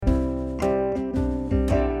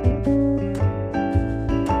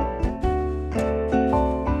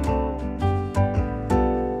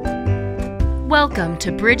Welcome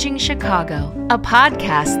to Bridging Chicago, a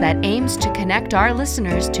podcast that aims to connect our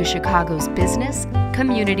listeners to Chicago's business,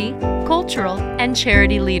 community, cultural, and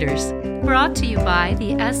charity leaders. Brought to you by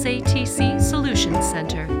the SATC Solutions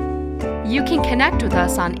Center. You can connect with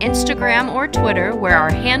us on Instagram or Twitter, where our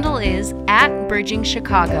handle is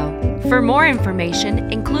 @BridgingChicago. For more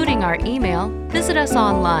information, including our email, visit us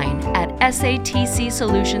online at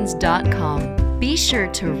satcsolutions.com. Be sure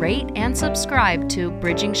to rate and subscribe to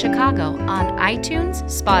Bridging Chicago on iTunes,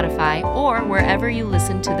 Spotify, or wherever you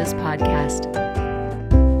listen to this podcast.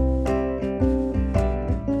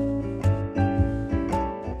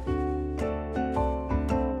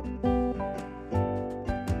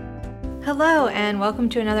 Hello, and welcome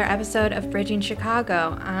to another episode of Bridging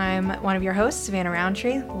Chicago. I'm one of your hosts, Savannah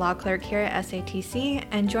Roundtree, law clerk here at SATC,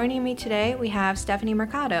 and joining me today we have Stephanie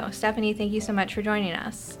Mercado. Stephanie, thank you so much for joining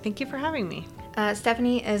us. Thank you for having me.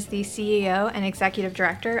 Stephanie is the CEO and Executive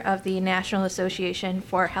Director of the National Association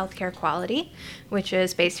for Healthcare Quality, which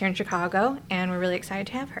is based here in Chicago, and we're really excited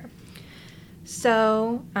to have her.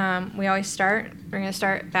 So we're going to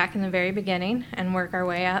start back in the very beginning and work our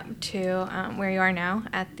way up to where you are now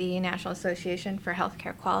at the National Association for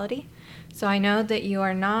Healthcare Quality. So I know that you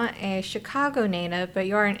are not a Chicago native, but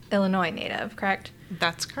you're an Illinois native, correct?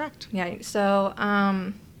 That's correct. Yeah,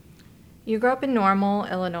 so you grew up in Normal,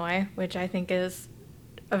 Illinois, which I think is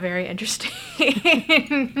a very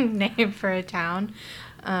interesting name for a town.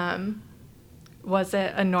 Was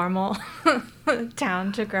it a normal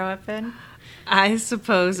town to grow up in? I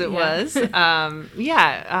suppose it was. Normal,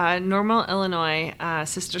 Illinois,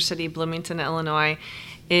 sister city, Bloomington, Illinois,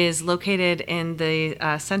 is located in the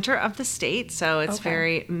center of the state, so it's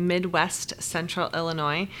very Midwest central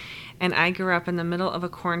Illinois. And I grew up in the middle of a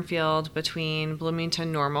cornfield between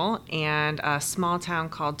Bloomington, Normal, and a small town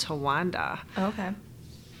called Towanda. Okay.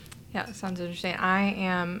 Yeah, that sounds interesting.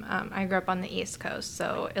 I grew up on the East Coast,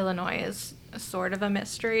 so Illinois is sort of a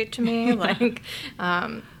mystery to me.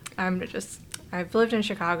 I've lived in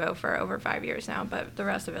Chicago for over 5 years now, but the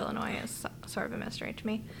rest of Illinois is sort of a mystery to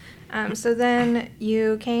me. So then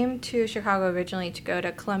you came to Chicago originally to go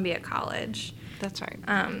to Columbia College. That's right.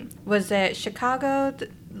 Was it Chicago?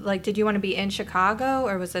 Did you want to be in Chicago,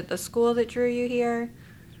 or was it the school that drew you here?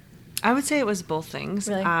 I would say it was both things.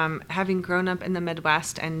 Really? Having grown up in the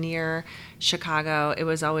Midwest and near Chicago, it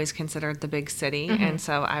was always considered the big city. Mm-hmm. And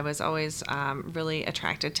so I was always really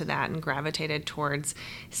attracted to that and gravitated towards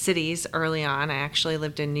cities early on. I actually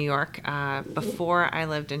lived in New York before I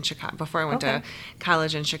lived in Chicago. Before I went to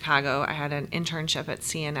college in Chicago, I had an internship at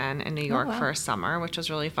CNN in New York for a summer, which was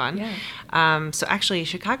really fun. Yeah. So actually,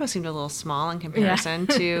 Chicago seemed a little small in comparison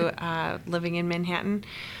to living in Manhattan.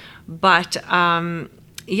 But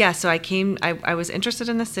so I was interested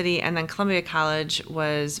in the city, and then Columbia College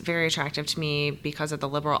was very attractive to me because of the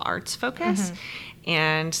liberal arts focus. Mm-hmm.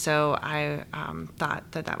 And so I thought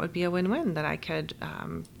that would be a win-win, that I could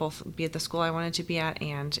both be at the school I wanted to be at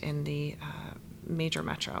and in the major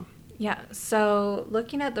metro. Yeah, so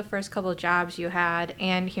looking at the first couple of jobs you had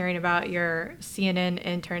and hearing about your CNN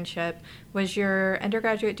internship, was your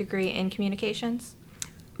undergraduate degree in communications?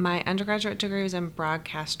 My undergraduate degree was in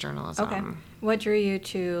broadcast journalism. Okay. What drew you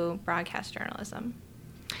to broadcast journalism?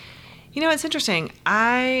 You know, it's interesting.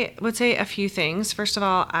 I would say a few things. First of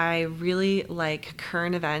all, I really like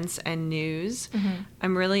current events and news. Mm-hmm.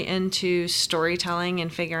 I'm really into storytelling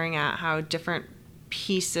and figuring out how different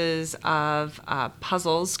pieces of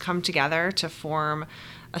puzzles come together to form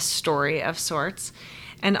a story of sorts.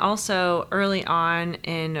 And also, early on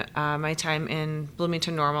in my time in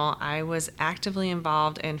Bloomington Normal, I was actively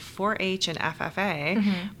involved in 4-H and FFA,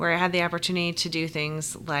 mm-hmm. where I had the opportunity to do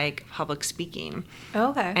things like public speaking.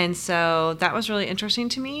 Oh, okay. And so that was really interesting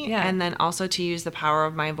to me. Yeah. And then also to use the power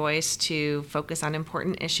of my voice to focus on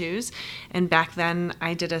important issues. And back then,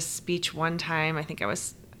 I did a speech one time, I think I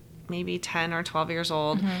was maybe 10 or 12 years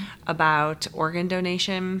old, mm-hmm. about organ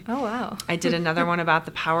donation. Oh, wow. I did another one about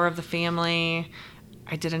the power of the family.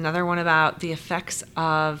 I did another one about the effects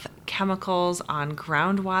of chemicals on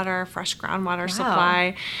groundwater, fresh groundwater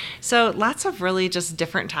supply. So lots of really just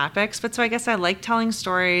different topics. But so I guess I like telling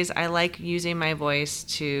stories. I like using my voice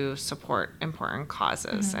to support important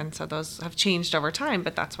causes. Mm-hmm. And so those have changed over time,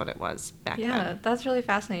 but that's what it was back then. Yeah, that's really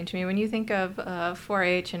fascinating to me. When you think of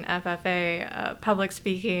 4-H and FFA, public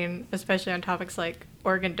speaking, especially on topics like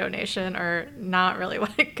organ donation, are not really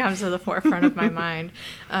what comes to the forefront of my mind.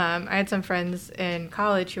 I had some friends in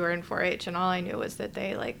college who were in 4-H, and all I knew was that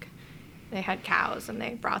they they had cows and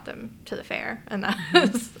they brought them to the fair, and that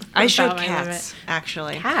was I showed cats,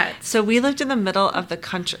 actually. Cats. So we lived in the middle of the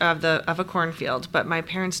country of a cornfield, but my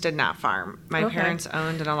parents did not farm. My parents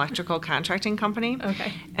owned an electrical contracting company.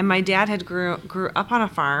 Okay. And my dad had grew up on a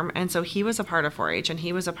farm, and so he was a part of 4-H and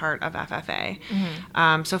he was a part of FFA.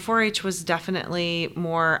 So 4-H was definitely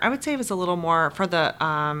more. I would say it was a little more for the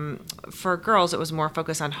for girls. It was more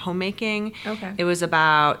focused on homemaking. Okay. It was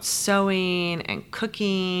about sewing and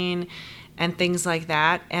cooking and things like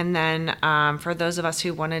that. And then for those of us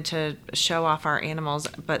who wanted to show off our animals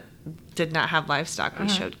but did not have livestock, we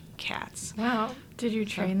showed cats. Wow. Did you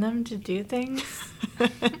train them to do things?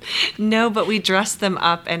 No, but we dressed them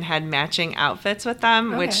up and had matching outfits with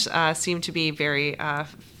them, which seemed to be very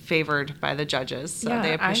favored by the judges. So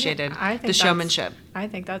they appreciated the showmanship. I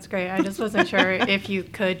think that's great. I just wasn't sure if you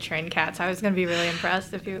could train cats. I was going to be really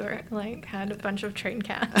impressed if you were had a bunch of trained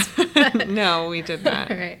cats. No, we did not.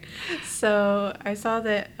 Right. So I saw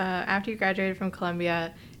that after you graduated from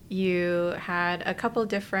Columbia, you had a couple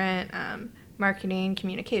different marketing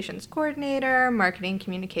communications coordinator, marketing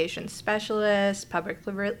communications specialist, public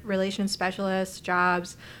relations specialist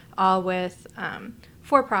jobs, all with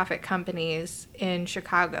for-profit companies in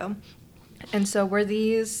Chicago. And so were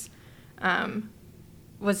these,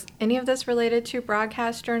 was any of this related to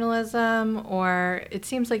broadcast journalism, or it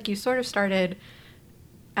seems like you sort of started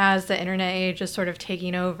as the internet age is sort of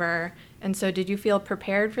taking over. And so did you feel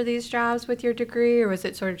prepared for these jobs with your degree, or was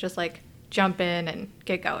it sort of just like jump in and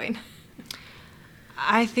get going?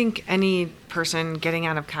 I think any person getting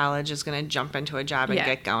out of college is going to jump into a job and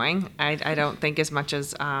get going. I don't think as much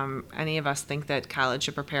as any of us think that college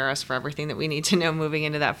should prepare us for everything that we need to know moving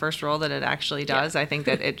into that first role that it actually does. I think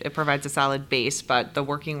that it provides a solid base, but the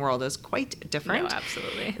working world is quite different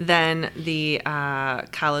than the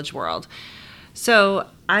college world. So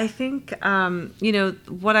I think,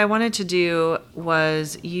 what I wanted to do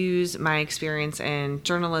was use my experience in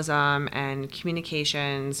journalism and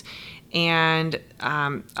communications and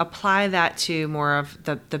apply that to more of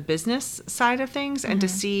the business side of things and to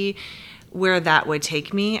see where that would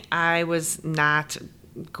take me. I wasn't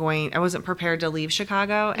prepared to leave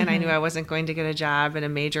Chicago, and I knew I wasn't going to get a job in a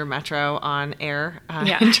major metro on air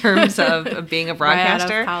in terms of being a broadcaster.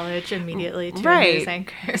 Right out of college immediately to a news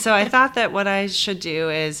anchor. So I thought that what I should do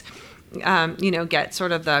is get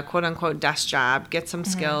sort of the quote unquote desk job, get some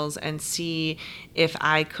skills, and see if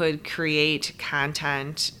I could create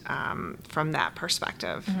content from that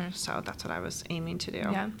perspective. So that's what I was aiming to do.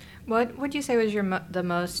 Yeah. What would you say was the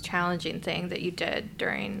most challenging thing that you did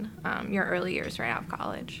during your early years right out of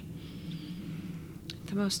college?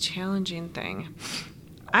 The most challenging thing.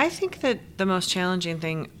 I think that the most challenging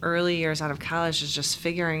thing early years out of college is just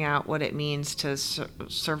figuring out what it means to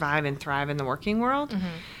survive and thrive in the working world.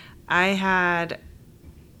 I had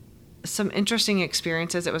some interesting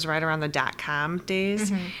experiences. It was right around the .com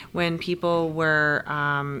days when people were,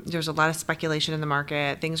 there was a lot of speculation in the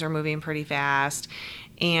market. Things were moving pretty fast.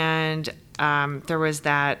 And there was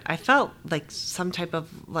that, I felt like some type of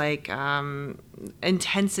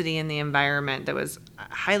intensity in the environment that was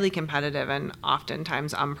highly competitive and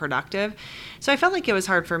oftentimes unproductive. So I felt like it was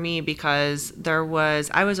hard for me because I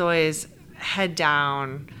was always head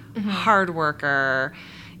down, hard worker,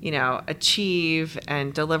 achieve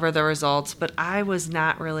and deliver the results, but I was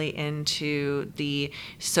not really into the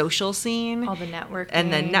social scene. All the networking.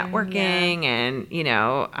 And the networking and,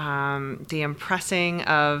 the impressing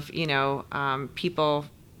of, people,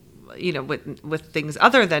 with things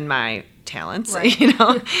other than my talents,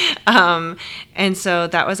 and so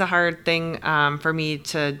that was a hard thing for me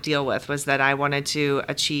to deal with, was that I wanted to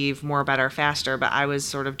achieve more, better, faster, but I was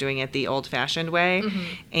sort of doing it the old-fashioned way,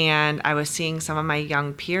 and I was seeing some of my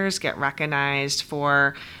young peers get recognized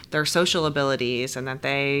for their social abilities and that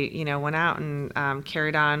they, went out and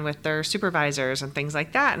carried on with their supervisors and things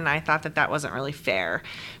like that, and I thought that wasn't really fair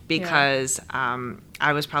because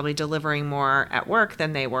I was probably delivering more at work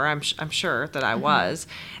than they were. I'm sure that I was,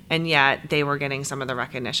 and yet they were getting some of the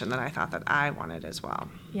recognition that I thought that I wanted as well.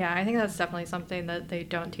 Yeah, I think that's definitely something that they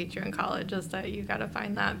don't teach you in college, is that you got to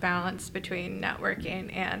find that balance between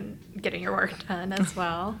networking and getting your work done as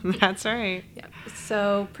well. That's right. Yeah.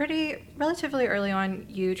 So relatively early on,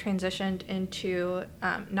 you transitioned into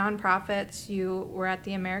nonprofits. You were at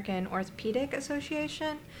the American Orthopedic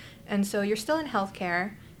Association, and so you're still in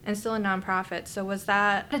healthcare and still in nonprofit. So was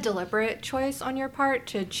that a deliberate choice on your part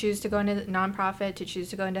to choose to go into nonprofit, to choose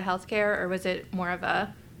to go into healthcare, or was it more of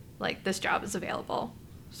a, this job is available?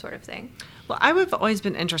 sort of thing? Well, I've always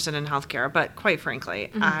been interested in healthcare, but quite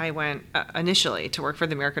frankly, I went initially to work for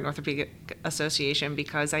the American Orthopedic Association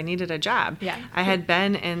because I needed a job. Yeah. I had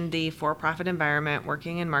been in the for-profit environment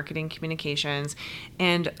working in marketing communications,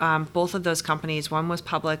 and both of those companies, one was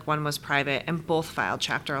public, one was private, and both filed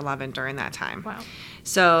Chapter 11 during that time. Wow.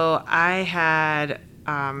 So I had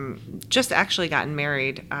just actually gotten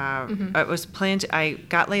married. It was planned. I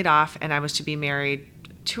got laid off, and I was to be married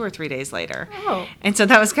 2 or 3 days later. Oh. And so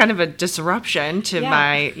that was kind of a disruption to Yeah.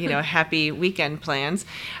 my, happy weekend plans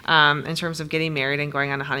in terms of getting married and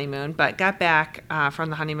going on a honeymoon. But got back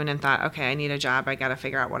from the honeymoon and thought, okay, I need a job. I got to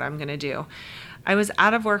figure out what I'm going to do. I was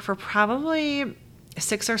out of work for probably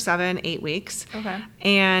 6 or 7, 8 weeks. Okay.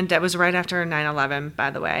 And that was right after 9/11, by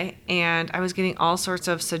the way. And I was getting all sorts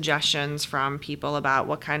of suggestions from people about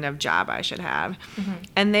what kind of job I should have.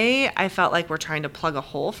 And I felt like were trying to plug a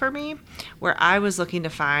hole for me, where I was looking to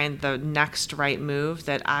find the next right move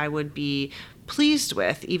that I would be pleased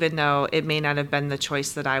with, even though it may not have been the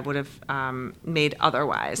choice that I would have made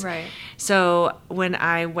otherwise. Right. So when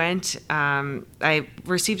I went, I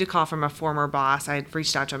received a call from a former boss. I had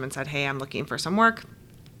reached out to him and said, hey, I'm looking for some work.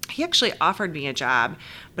 He actually offered me a job,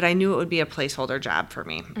 but I knew it would be a placeholder job for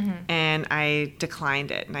me. And I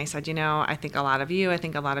declined it. And I said, I think a lot of you, I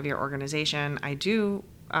think a lot of your organization, I do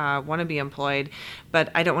want to be employed, but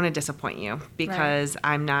I don't want to disappoint you because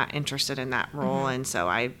I'm not interested in that role. And so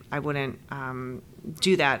I wouldn't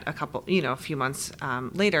do that a few months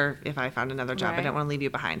later if I found another job. I don't want to leave you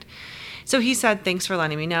behind. So he said, thanks for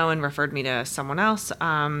letting me know, and referred me to someone else.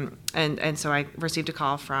 And so I received a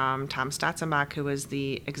call from Tom Statzenbach, who was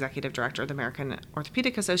the executive director of the American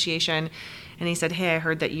Orthopedic Association. And he said, hey, I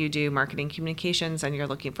heard that you do marketing communications and you're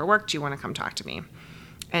looking for work. Do you want to come talk to me?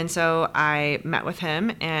 And so I met with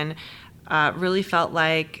him and really felt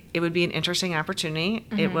like it would be an interesting opportunity.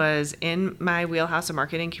 It was in my wheelhouse of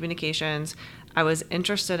marketing communications. I was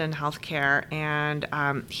interested in healthcare, and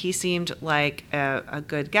he seemed like a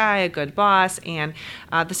good guy, a good boss, and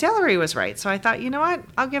the salary was right. So I thought, you know what,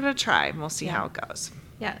 I'll give it a try, and we'll see how it goes.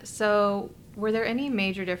 Yeah. So were there any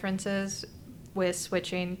major differences with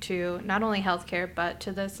switching to not only healthcare, but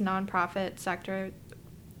to this nonprofit sector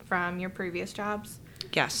from your previous jobs?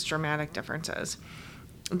 Yes, dramatic differences.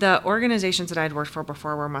 The organizations that I had worked for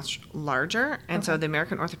before were much larger, and so the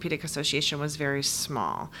American Orthopedic Association was very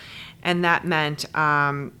small. And that meant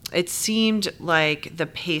it seemed like the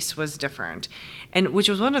pace was different, and which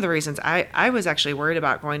was one of the reasons I was actually worried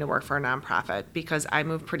about going to work for a nonprofit, because I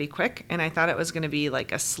moved pretty quick, and I thought it was going to be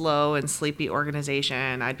like a slow and sleepy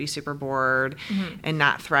organization. I'd be super bored and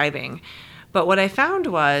not thriving. But what I found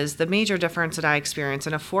was the major difference that I experienced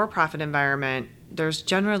in a for-profit environment, there's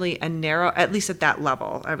generally a narrow, at least at that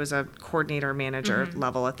level, I was a coordinator manager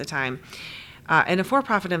level at the time. In a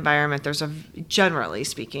for-profit environment, there's generally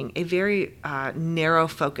speaking, a very narrow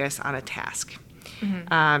focus on a task.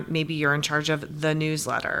 Maybe you're in charge of the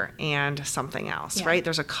newsletter and something else, right?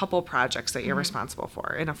 There's a couple projects that you're responsible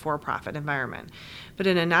for in a for-profit environment. But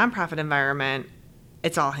in a nonprofit environment,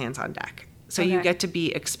 it's all hands on deck. So you get to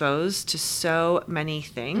be exposed to so many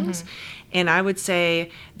things. And I would say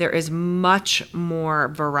there is much more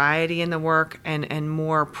variety in the work and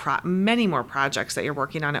many more projects that you're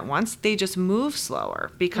working on at once. They just move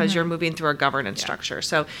slower because you're moving through a governance structure.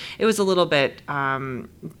 So it was a little bit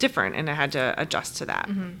different, and I had to adjust to that.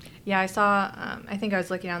 Yeah, I saw, I think I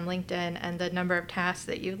was looking on LinkedIn, and the number of tasks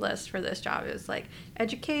that you list for this job is like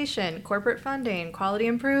education, corporate funding, quality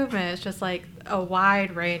improvement. It's just like a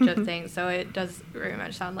wide range of things. So it does very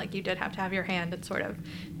much sound like you did have to have your hand in sort of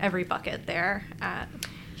every bucket there.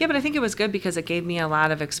 Yeah, but I think it was good because it gave me a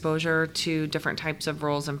lot of exposure to different types of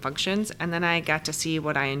roles and functions. And then I got to see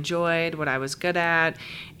what I enjoyed, what I was good at,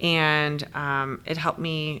 and it helped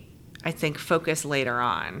me, I think, focus later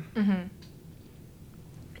on.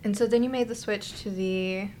 And so then you made the switch to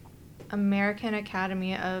the American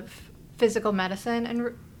Academy of Physical Medicine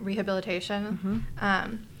and Rehabilitation.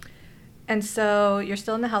 And so you're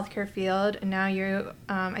still in the healthcare field, and now you,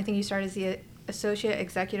 I think you started as the Associate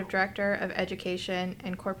Executive Director of Education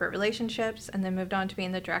and Corporate Relationships, and then moved on to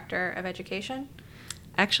being the Director of Education.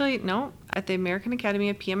 Actually, no, at the American Academy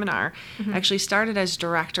of PM&R. I actually started as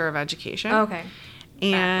Director of Education. Okay.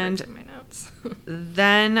 And backwards in my notes.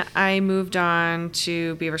 then I moved on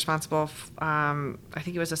to be responsible, I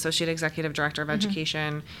think it was Associate Executive Director of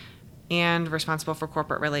Education and responsible for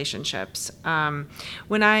corporate relationships. So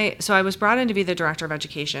I was brought in to be the Director of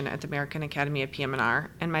Education at the American Academy of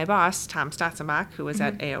PM&R, and my boss, Tom Statzenbach, who was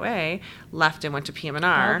at AOA, left and went to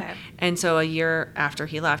PM&R. Okay. And so a year after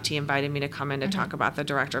he left, he invited me to come in to talk about the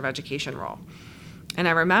Director of Education role. And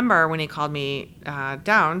I remember when he called me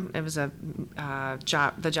down, it was a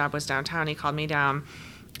job, the job was downtown, he called me down,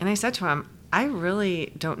 and I said to him, I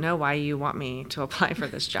really don't know why you want me to apply for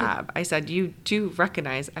this job. I said, you do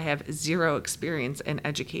recognize I have zero experience in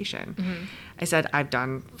education. Mm-hmm. I said, I've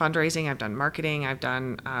done fundraising, I've done marketing,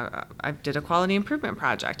 I did a quality improvement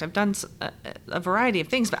project. I've done a variety of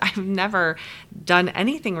things, but I've never done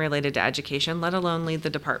anything related to education, let alone lead the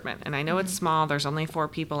department. And I know it's small, there's only 4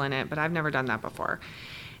 people in it, but I've never done that before.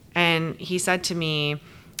 And he said to me,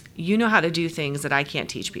 you know how to do things that I can't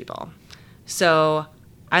teach people. So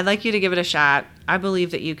I'd like you to give it a shot. I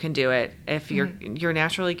believe that you can do it. If you're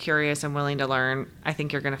naturally curious and willing to learn, I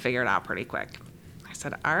think you're going to figure it out pretty quick. I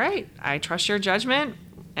said, all right, I trust your judgment,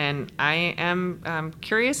 and I am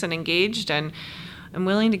curious and engaged, and I'm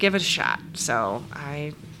willing to give it a shot. So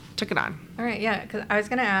I took it on. All right, yeah, because I was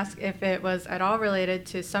going to ask if it was at all related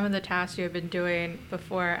to some of the tasks you had been doing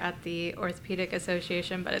before at the Orthopedic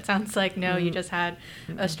Association, but it sounds like no, you just had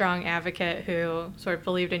a strong advocate who sort of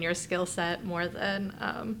believed in your skill set more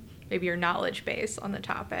than maybe your knowledge base on the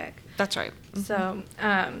topic. That's right. So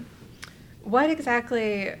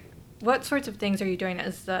what sorts of things are you doing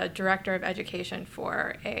as the Director of Education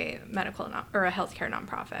for a medical or a healthcare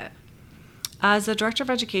nonprofit? As the Director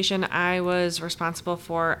of Education, I was responsible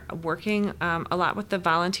for working a lot with the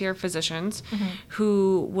volunteer physicians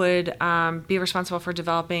who would be responsible for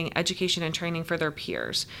developing education and training for their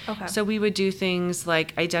peers. Okay. So we would do things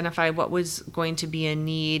like identify what was going to be a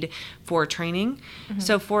need for training.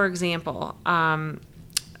 So for example,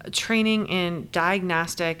 training in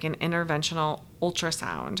diagnostic and interventional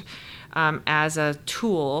ultrasound as a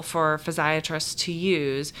tool for physiatrists to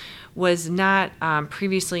use was not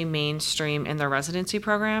previously mainstream in their residency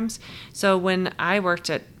programs. So when I worked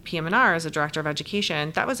at PM&R as a Director of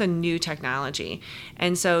Education, that was a new technology.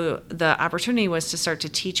 And so the opportunity was to start to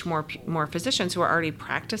teach more physicians who are already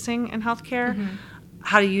practicing in healthcare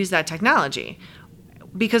how to use that technology.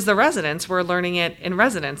 Because the residents were learning it in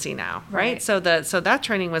residency now, right? So that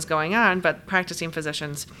training was going on, but practicing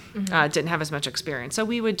physicians didn't have as much experience. So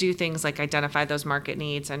we would do things like identify those market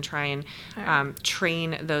needs and try and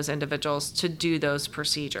train those individuals to do those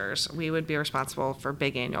procedures. We would be responsible for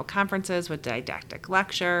big annual conferences with didactic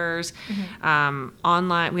lectures,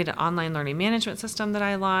 online. We had an online learning management system that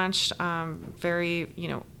I launched,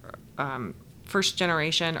 first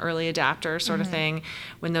generation early adapter sort of thing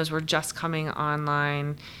when those were just coming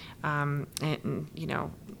online in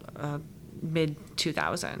mid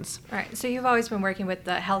 2000s. Right. So you've always been working with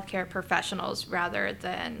the healthcare professionals rather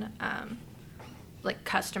than like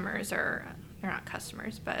customers or not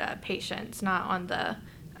customers, but patients, not on the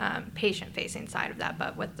patient facing side of that,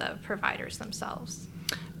 but with the providers themselves.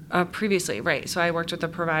 Previously, right. So I worked with the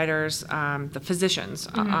providers, the physicians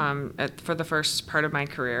for the first part of my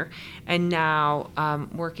career, and now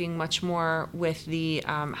working much more with the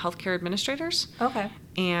healthcare administrators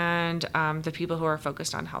and the people who are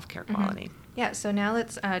focused on healthcare quality. Yeah, so now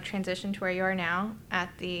let's transition to where you are now at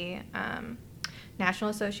the National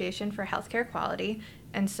Association for Healthcare Quality.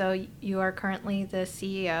 And so you are currently the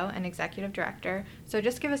CEO and Executive Director. So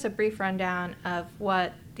just give us a brief rundown of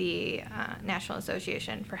what the National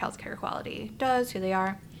Association for Healthcare Quality does, who they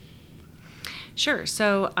are. Sure.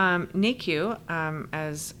 So NAHQ,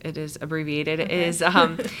 as it is abbreviated, is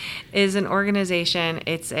an organization.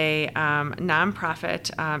 It's a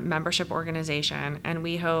nonprofit membership organization, and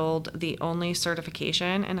we hold the only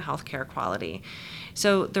certification in healthcare quality.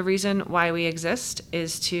 So the reason why we exist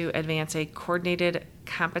is to advance a coordinated,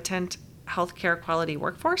 competent healthcare quality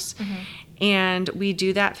workforce. And we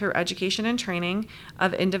do that through education and training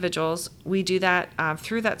of individuals. We do that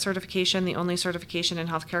through that certification, the only certification in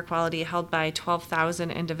healthcare quality held by 12,000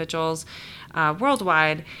 individuals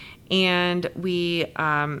worldwide. And we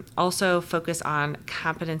also focus on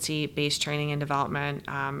competency-based training and development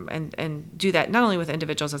and do that not only with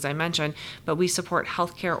individuals, as I mentioned, but we support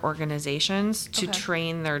healthcare organizations to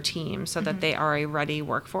train their teams so that they are a ready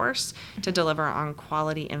workforce to deliver on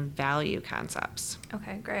quality and value concepts.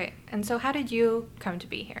 Okay, great. And so how did you come to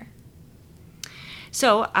be here?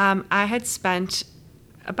 So I had spent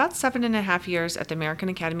about 7.5 years at the American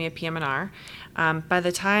Academy of PM&R. By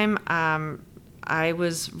the time I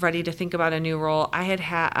was ready to think about a new role, I had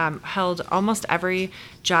held almost every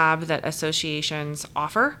job that associations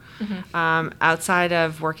offer outside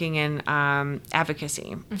of working in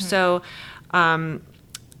advocacy. So I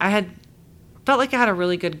had felt like I had a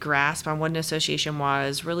really good grasp on what an association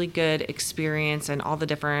was, really good experience in all the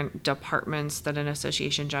different departments that an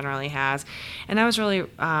association generally has. And I was really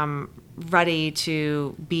ready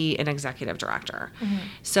to be an executive director.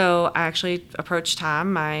 So I actually approached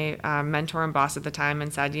Tom, my mentor and boss at the time,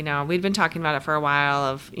 and said, we'd been talking about it for a while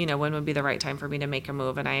of, when would be the right time for me to make a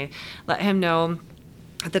move. And I let him know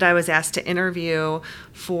that I was asked to interview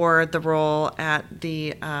for the role at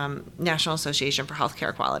the National Association for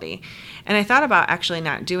Healthcare Quality. And I thought about actually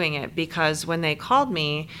not doing it because when they called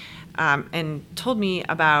me and told me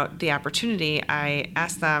about the opportunity, I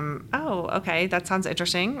asked them, oh, okay, that sounds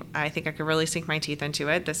interesting. I think I could really sink my teeth into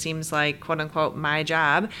it. This seems like, quote unquote, my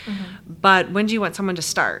job. But when do you want someone to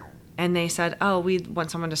start? And they said, oh, we want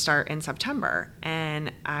someone to start in September.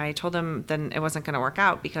 And I told them then it wasn't going to work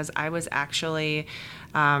out because I was actually,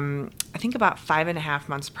 I think about 5.5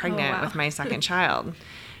 months pregnant with my second child.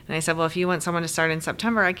 And I said, well, if you want someone to start in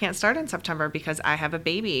September, I can't start in September because I have a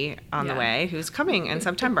baby on the way who's coming in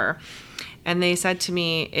September. And they said to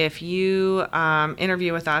me, if you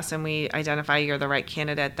interview with us and we identify you're the right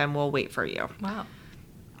candidate, then we'll wait for you. Wow.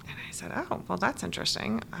 And I said, oh, well, that's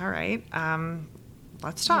interesting. All right.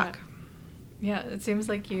 Let's talk. Yeah, it seems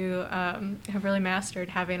like you have really mastered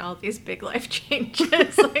having all these big life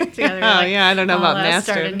changes together. I don't know about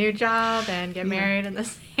mastered. Start a new job and get married in the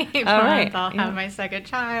same month. I'll have my second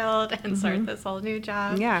child and start this whole new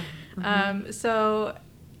job. Yeah. So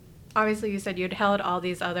obviously you said you'd held all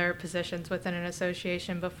these other positions within an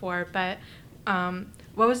association before, but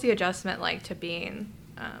what was the adjustment like to being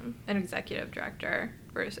an executive director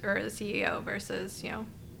or the CEO versus,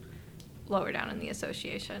 lower down in the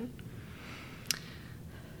association?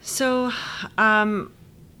 So I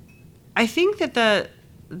think that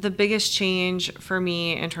the biggest change for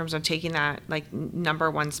me in terms of taking that number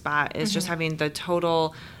one spot is just having the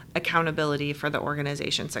total accountability for the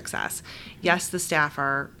organization's success. Yes, the staff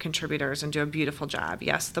are contributors and do a beautiful job.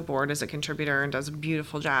 Yes, the board is a contributor and does a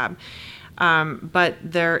beautiful job. But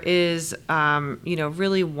there is,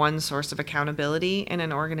 really one source of accountability in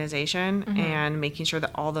an organization, and making sure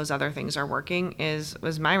that all those other things are working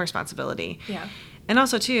was my responsibility. Yeah. And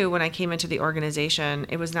also, too, when I came into the organization,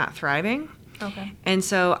 it was not thriving. Okay. And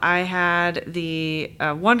so I had the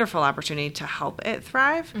wonderful opportunity to help it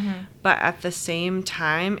thrive. But at the same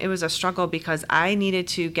time, it was a struggle because I needed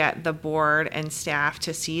to get the board and staff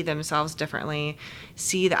to see themselves differently,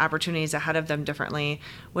 see the opportunities ahead of them differently,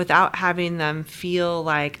 without having them feel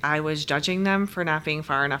like I was judging them for not being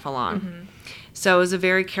far enough along. So it was a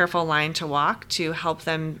very careful line to walk to help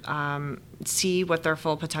them see what their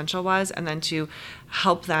full potential was and then to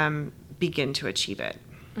help them begin to achieve it.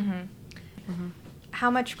 How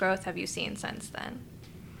much growth have you seen since then?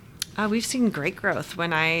 We've seen great growth.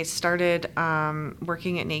 When I started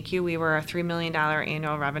working at NACU, we were a $3 million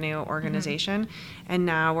annual revenue organization, and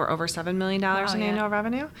now we're over $7 million in annual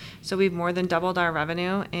revenue. So we've more than doubled our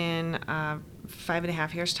revenue in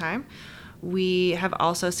 5.5 years' time. We have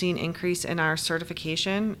also seen increase in our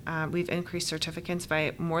certification. We've increased certificates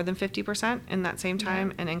by more than 50% in that same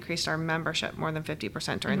time and increased our membership more than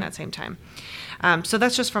 50% during that same time. So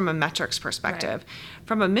that's just from a metrics perspective. Right.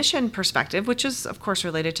 From a mission perspective, which is, of course,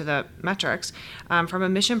 related to the metrics, from a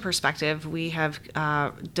mission perspective, we have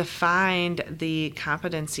defined the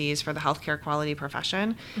competencies for the healthcare quality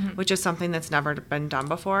profession, which is something that's never been done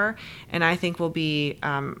before. And I think will be,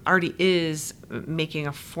 already is making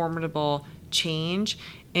a formidable change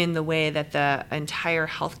in the way that the entire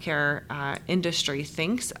healthcare industry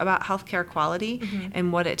thinks about healthcare quality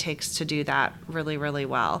and what it takes to do that really, really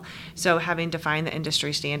well. So having defined the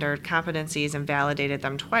industry standard competencies and validated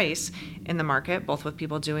them twice in the market, both with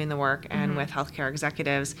people doing the work and with healthcare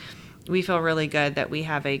executives, we feel really good that we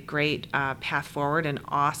have a great path forward and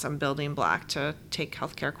awesome building block to take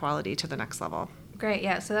healthcare quality to the next level. Great,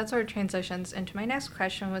 yeah. So that sort of transitions into my next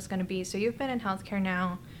question was going to be, so you've been in healthcare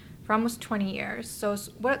now for almost 20 years. So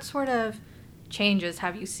what sort of changes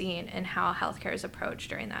have you seen in how healthcare is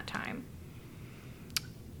approached during that time?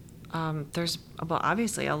 There's,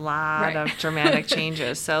 obviously a lot of dramatic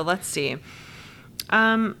changes. So let's see.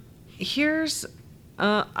 I'll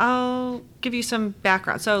give you some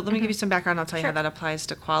background. So let me give you some background. I'll tell you how that applies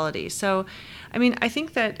to quality. So, I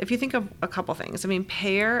think that if you think of a couple things,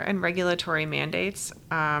 payer and regulatory mandates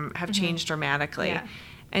have changed dramatically. Yeah.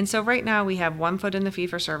 And so right now we have one foot in the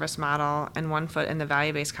fee-for-service model and one foot in the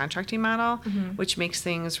value-based contracting model, which makes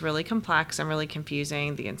things really complex and really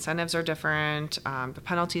confusing. The incentives are different. The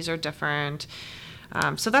penalties are different.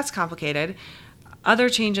 So that's complicated. Other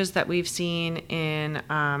changes that we've seen in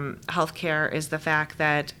healthcare is the fact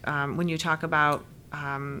that when you talk about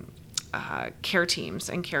care teams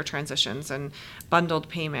and care transitions and bundled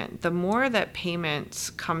payment, the more that payments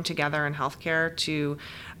come together in healthcare to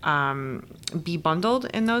be bundled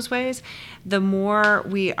in those ways, the more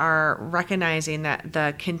we are recognizing that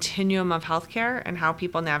the continuum of healthcare and how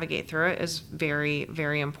people navigate through it is very,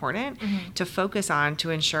 very important to focus on, to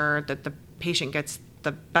ensure that the patient gets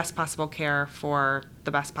the best possible care for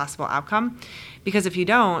the best possible outcome. Because if you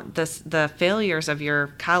don't, the failures of your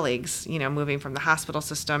colleagues, moving from the hospital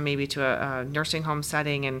system maybe to a nursing home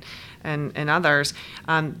setting and others,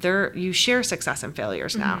 you share success and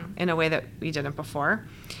failures now in a way that we didn't before.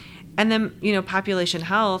 And then, population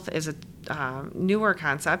health is a newer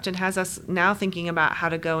concept and has us now thinking about how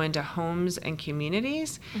to go into homes and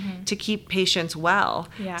communities to keep patients well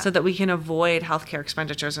so that we can avoid healthcare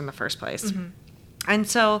expenditures in the first place. And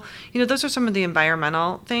so, those are some of the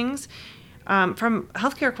environmental things. From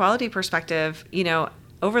healthcare quality perspective,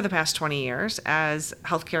 over the past 20 years, as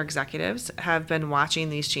healthcare executives have been watching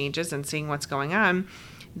these changes and seeing what's going on,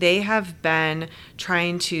 they have been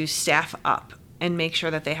trying to staff up and make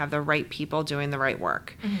sure that they have the right people doing the right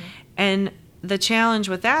work. And the challenge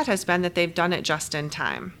with that has been that they've done it just in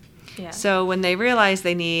time. Yeah. So when they realize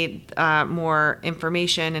they need more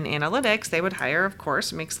information and analytics, they would hire, of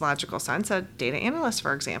course, it makes logical sense, a data analyst,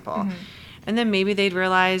 for example. And then maybe they'd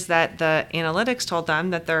realize that the analytics told them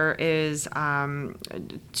that there is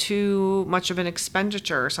too much of an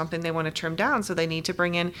expenditure or something they want to trim down. So they need to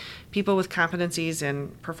bring in people with competencies in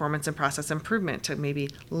performance and process improvement to maybe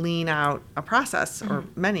lean out a process or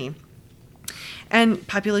many. And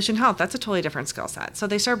population health, that's a totally different skill set. So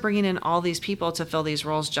they start bringing in all these people to fill these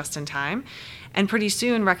roles just in time, and pretty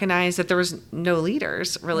soon recognize that there was no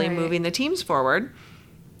leaders really moving the teams forward.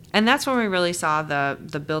 And that's when we really saw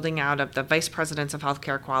the building out of the vice presidents of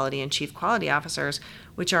healthcare quality and chief quality officers,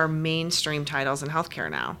 which are mainstream titles in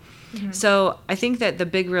healthcare now. So I think that the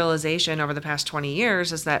big realization over the past 20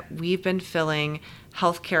 years is that we've been filling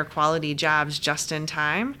healthcare quality jobs just in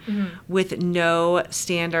time with no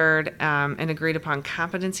standard and agreed upon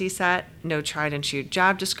competency set, no tried and true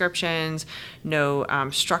job descriptions, no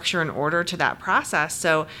structure and order to that process.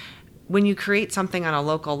 So when you create something on a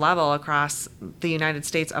local level across the United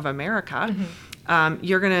States of America,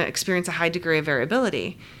 you're going to experience a high degree of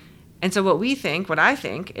variability. And so what I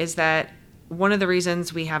think is that one of the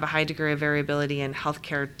reasons we have a high degree of variability in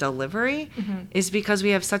healthcare delivery is because we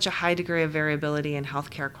have such a high degree of variability in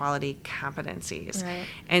healthcare quality competencies.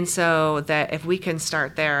 And so that if we can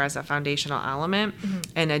start there as a foundational element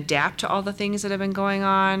and adapt to all the things that have been going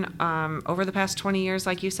on over the past 20 years,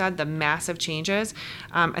 like you said, the massive changes,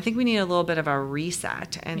 I think we need a little bit of a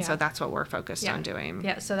reset. And so that's what we're focused on doing.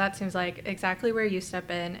 Yeah, so that seems like exactly where you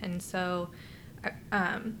step in. And so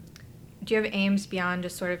do you have aims beyond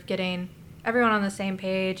just sort of getting everyone on the same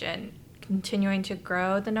page and continuing to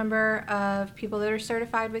grow the number of people that are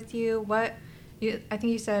certified with you? I think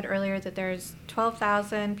you said earlier that there's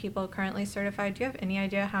 12,000 people currently certified. Do you have any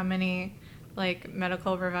idea how many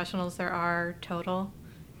medical professionals there are total,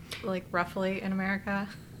 roughly in America?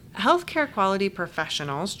 Healthcare quality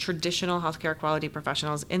professionals, traditional healthcare quality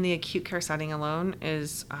professionals in the acute care setting alone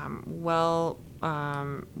is well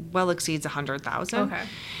exceeds 100,000. Okay.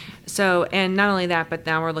 So, and not only that, but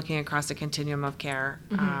now we're looking across the continuum of care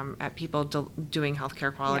at people doing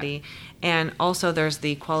healthcare quality. And also there's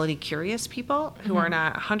the quality curious people who are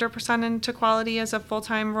not 100% into quality as a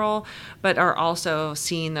full-time role, but are also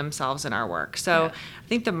seeing themselves in our work. So I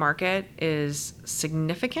think the market is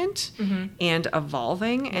significant and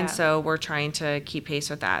evolving. And so we're trying to keep pace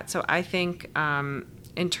with that. So I think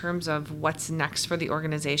in terms of what's next for the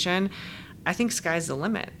organization, I think sky's the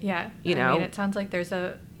limit. Yeah. I mean, it sounds like there's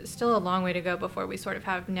still a long way to go before we sort of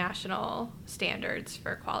have national standards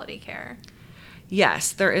for quality care.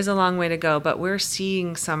 Yes, there is a long way to go, but we're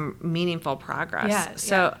seeing some meaningful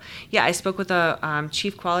progress. I spoke with a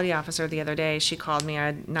chief quality officer the other day. She called me. I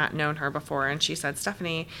had not known her before, and she said,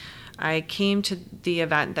 Stephanie, I came to the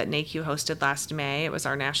event that NAHQ hosted last May. It was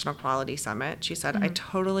our National Quality Summit. She said, I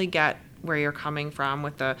totally get where you're coming from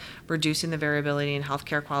with the reducing the variability in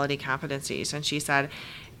healthcare quality competencies. And she said,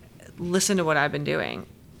 listen to what I've been doing.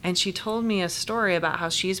 And she told me a story about how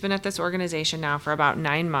she's been at this organization now for about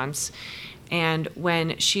 9 months. And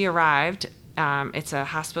when she arrived, it's a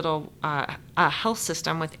hospital, a health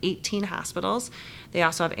system with 18 hospitals. They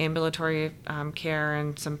also have ambulatory care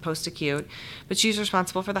and some post-acute. But she's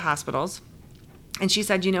responsible for the hospitals. And she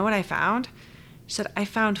said, you know what I found? She said, I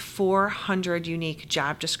found 400 unique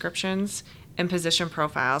job descriptions and position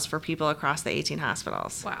profiles for people across the 18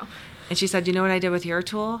 hospitals. Wow. And she said, you know what I did with your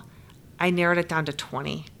tool? I narrowed it down to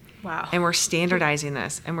 20. Wow. And we're standardizing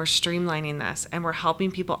this, and we're streamlining this, and we're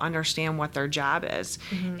helping people understand what their job is.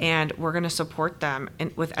 And we're going to support them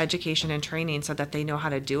with education and training so that they know how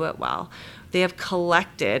to do it well. They have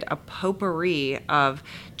collected a potpourri of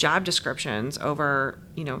job descriptions over,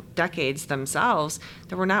 decades themselves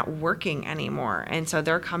that were not working anymore. And so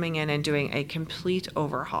they're coming in and doing a complete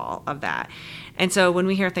overhaul of that. And so when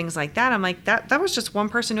we hear things like that, I'm like, that was just one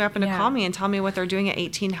person who happened to call me and tell me what they're doing at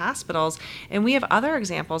 18 hospitals. And we have other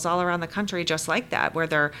examples all around the country just like that, where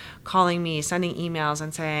they're calling me, sending emails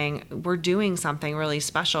and saying, we're doing something really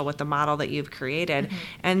special with the model that you've created.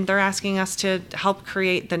 And they're asking us to help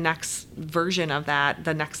create the next version of that,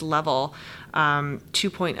 the next level,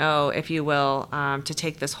 2.0, if you will, to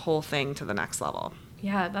take this whole thing to the next level.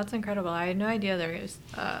 Yeah, that's incredible. I had no idea there was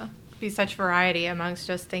be such variety amongst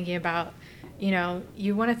just thinking about,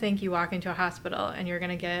 you want to think you walk into a hospital and you're going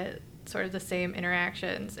to get sort of the same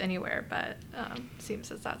interactions anywhere, but it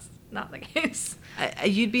seems as that's not the case.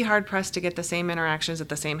 You'd be hard pressed to get the same interactions at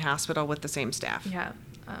the same hospital with the same staff. Yeah,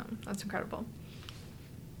 that's incredible.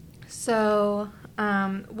 So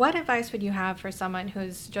what advice would you have for someone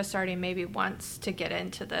who's just starting, maybe wants to get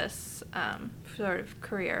into this sort of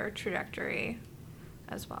career trajectory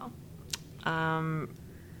as well?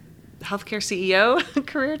 Healthcare CEO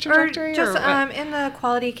career trajectory? Or just in the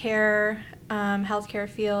quality care, healthcare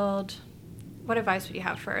field, what advice would you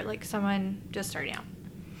have for someone just starting out?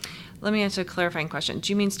 Let me answer a clarifying question.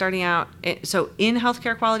 Do you mean starting out, so in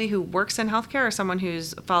healthcare quality who works in healthcare, or someone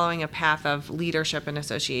who's following a path of leadership and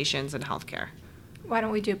associations in healthcare? Why don't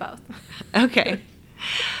we do both? Okay.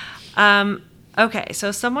 Okay,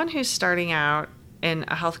 so someone who's starting out in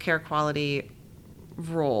a healthcare quality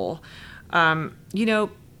role,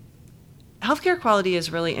 healthcare quality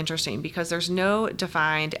is really interesting because there's no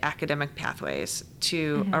defined academic pathways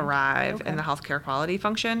to arrive in the healthcare quality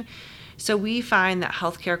function. So we find that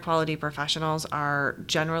healthcare quality professionals are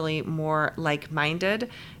generally more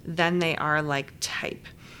like-minded than they are like-type.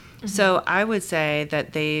 So I would say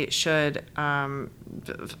that they should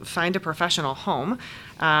find a professional home.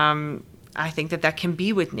 I think that can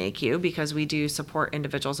be with NACU because we do support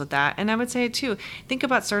individuals with that. And I would say too, think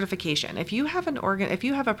about certification. If you have if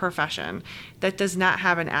you have a profession that does not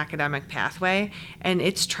have an academic pathway and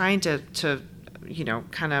it's trying to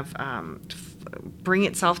bring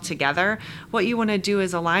itself together, what you want to do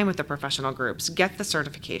is align with the professional groups, get the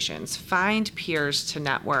certifications, find peers to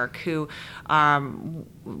network who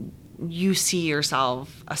you see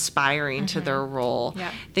yourself aspiring to their role,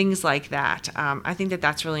 things like that. I think that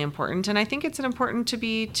that's really important. And I think it's important to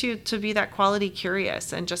be that quality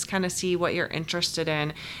curious and just kind of see what you're interested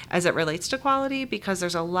in as it relates to quality, because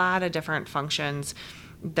there's a lot of different functions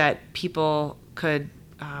that people could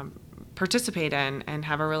participate in and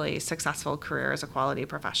have a really successful career as a quality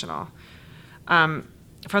professional. From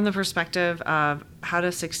the perspective of how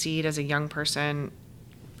to succeed as a young person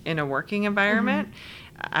in a working environment,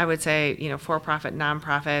 I would say, for-profit,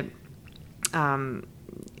 nonprofit,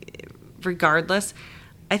 regardless,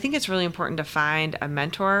 I think it's really important to find a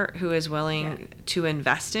mentor who is willing to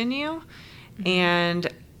invest in you. And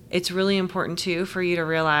it's really important too for you to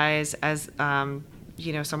realize as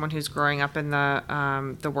someone who's growing up in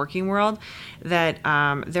the working world, that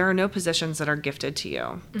there are no positions that are gifted to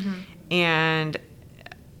you. And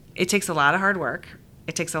it takes a lot of hard work.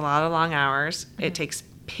 It takes a lot of long hours. It takes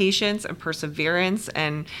patience and perseverance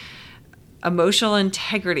and emotional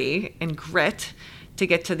integrity and grit to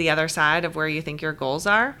get to the other side of where you think your goals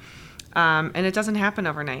are. And it doesn't happen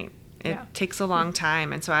overnight. It takes a long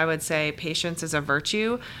time. And so I would say patience is a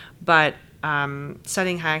virtue, but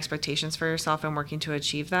setting high expectations for yourself and working to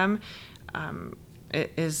achieve them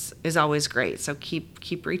is always great. So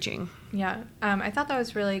keep reaching. Yeah, I thought that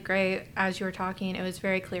was really great. As you were talking, it was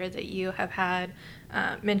very clear that you have had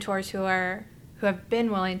mentors who have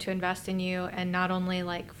been willing to invest in you, and not only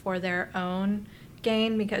for their own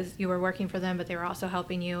gain because you were working for them, but they were also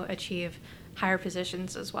helping you achieve higher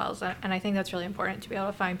positions as well. So, and I think that's really important to be able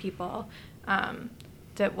to find people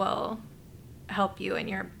that will help you in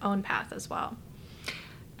your own path as well.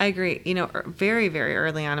 I agree. Very, very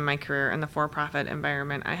early on in my career in the for-profit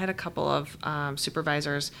environment, I had a couple of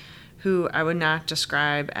supervisors who I would not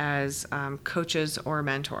describe as coaches or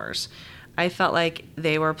mentors. I felt like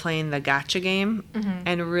they were playing the gotcha game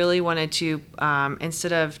and really wanted to,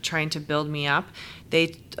 instead of trying to build me up,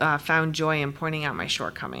 they found joy in pointing out my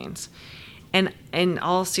shortcomings. And in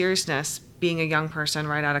all seriousness, being a young person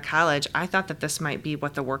right out of college, I thought that this might be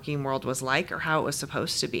what the working world was like or how it was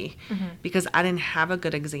supposed to be, because I didn't have a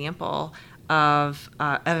good example of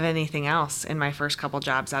anything else in my first couple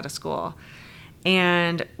jobs out of school.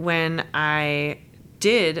 And when I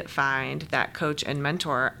did find that coach and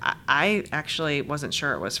mentor, I actually wasn't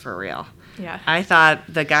sure it was for real. Yeah. I thought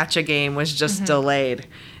the gotcha game was just delayed,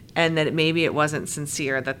 and that maybe it wasn't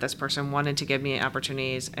sincere, that this person wanted to give me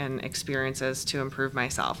opportunities and experiences to improve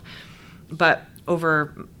myself. But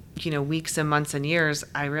over weeks and months and years,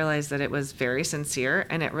 I realized that it was very sincere,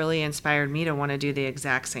 and it really inspired me to want to do the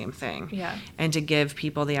exact same thing. Yeah. And to give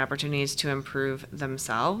people the opportunities to improve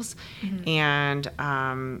themselves and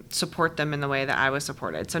support them in the way that I was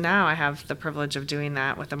supported. So now I have the privilege of doing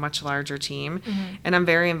that with a much larger team, and I'm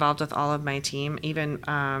very involved with all of my team, even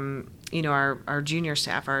our junior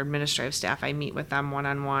staff, our administrative staff. I meet with them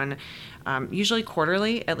one-on-one, usually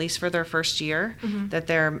quarterly, at least for their first year that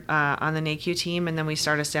they're on the NACU team. And then we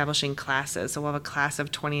start establishing classes. So we'll have a class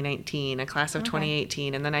of 2019, a class of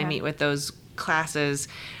 2018. And then I meet with those classes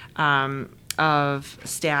of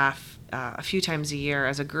staff a few times a year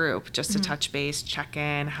as a group, just to touch base, check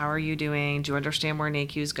in. How are you doing? Do you understand where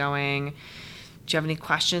NACU is going? Do you have any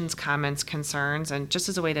questions, comments, concerns? And just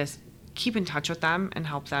as a way to keep in touch with them and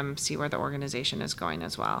help them see where the organization is going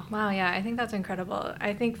as well. Wow, yeah, I think that's incredible.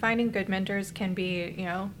 I think finding good mentors can be,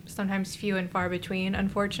 sometimes few and far between,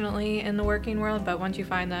 unfortunately, in the working world, but once you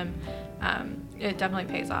find them, it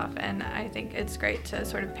definitely pays off, and I think it's great to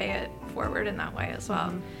sort of pay it forward in that way as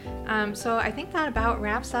well. So I think that about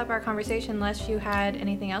wraps up our conversation, unless you had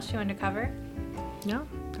anything else you wanted to cover. No.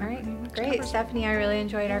 All right, great. Stephanie, I really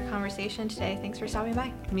enjoyed our conversation today. Thanks for stopping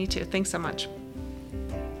by. Me too. Thanks so much.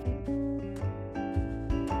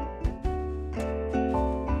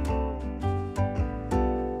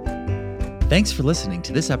 Thanks for listening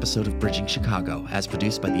to this episode of Bridging Chicago, as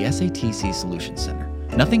produced by the SATC Solutions Center.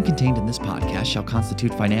 Nothing contained in this podcast shall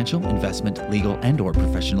constitute financial, investment, legal, and/or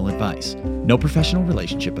professional advice. No professional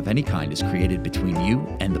relationship of any kind is created between you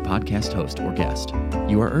and the podcast host or guest.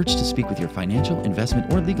 You are urged to speak with your financial,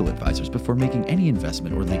 investment, or legal advisors before making any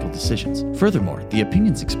investment or legal decisions. Furthermore, the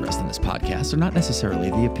opinions expressed in this podcast are not necessarily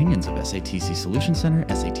the opinions of SATC Solutions Center,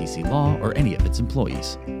 SATC Law, or any of its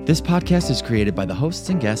employees. This podcast is created by the hosts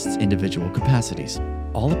and guests' individual capacities.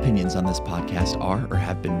 All opinions on this podcast are or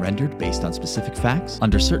have been rendered based on specific facts,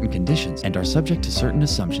 under certain conditions, and are subject to certain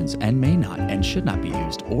assumptions, and may not and should not be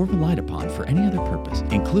used or relied upon for any other purpose,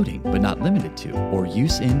 including but not limited to, or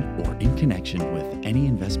use in or in connection with any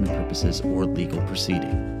investment purposes or legal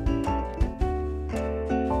proceeding.